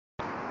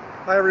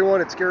Hi everyone,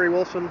 it's Gary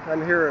Wilson.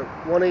 I'm here at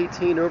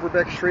 118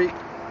 Overbeck Street.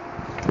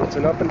 It's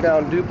an up and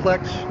down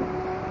duplex.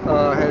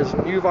 Has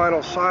new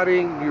vinyl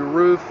siding, new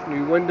roof,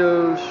 new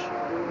windows,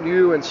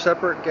 new and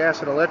separate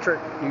gas and electric,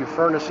 new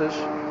furnaces.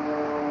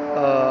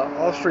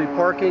 Off-street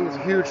parking. It's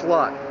a huge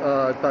lot,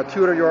 about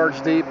 200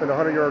 yards deep and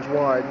 100 yards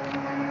wide.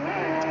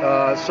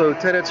 So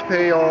tenants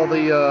pay all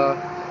the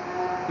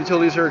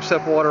utilities here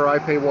except water. I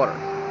pay water.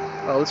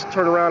 Let's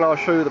turn around. I'll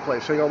show you the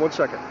place. Hang on one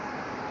second.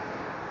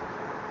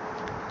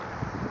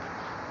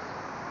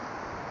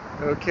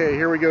 Okay,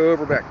 here we go.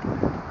 Overbeck.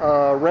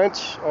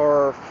 Rents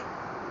are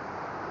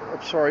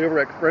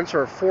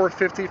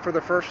 $450 for the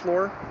first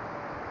floor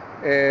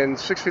and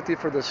 $650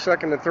 for the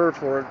second and third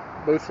floor.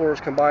 Both floors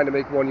combined to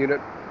make one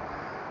unit.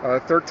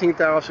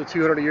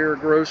 $13,200 a year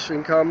gross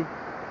income.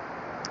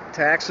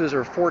 Taxes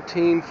are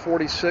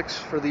 $1,446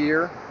 for the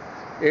year.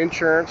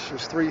 Insurance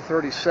is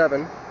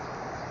 $337.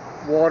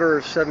 Water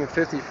is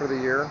 $750 for the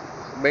year.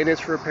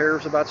 Maintenance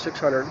repairs about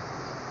 $600.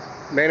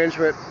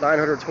 Management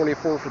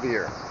 $924 for the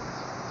year.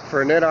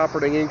 For a net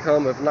operating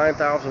income of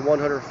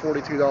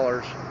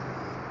 $9,142.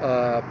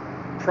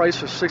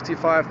 Price of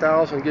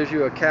 $65,000 gives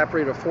you a cap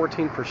rate of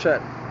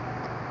 14%.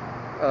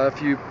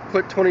 If you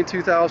put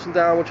 $22,000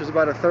 down, which is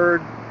about a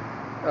third,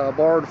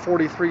 borrowed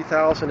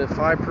 $43,000 at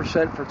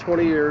 5% for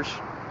 20 years,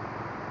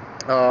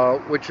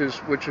 which is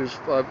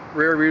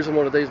very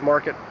reasonable in today's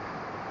market.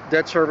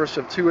 Debt service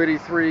of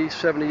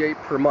 $283.78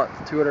 per month,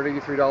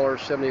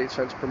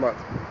 $283.78 per month.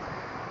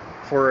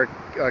 For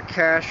a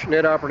cash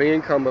net operating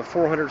income of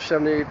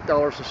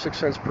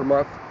 $478.06 per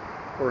month,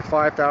 or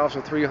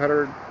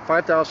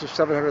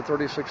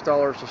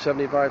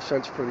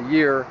 $5,736.75 for the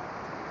year,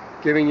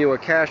 giving you a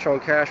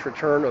cash-on-cash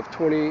return of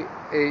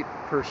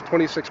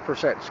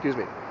 26%. Excuse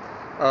me.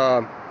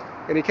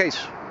 Any case,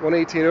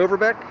 118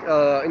 Overbeck.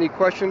 Any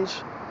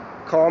questions?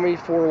 Call me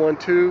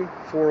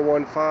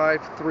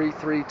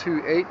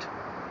 412-415-3328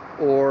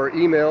 or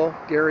email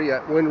Gary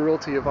at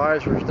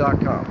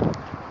winrealtyadvisors.com.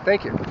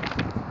 Thank you.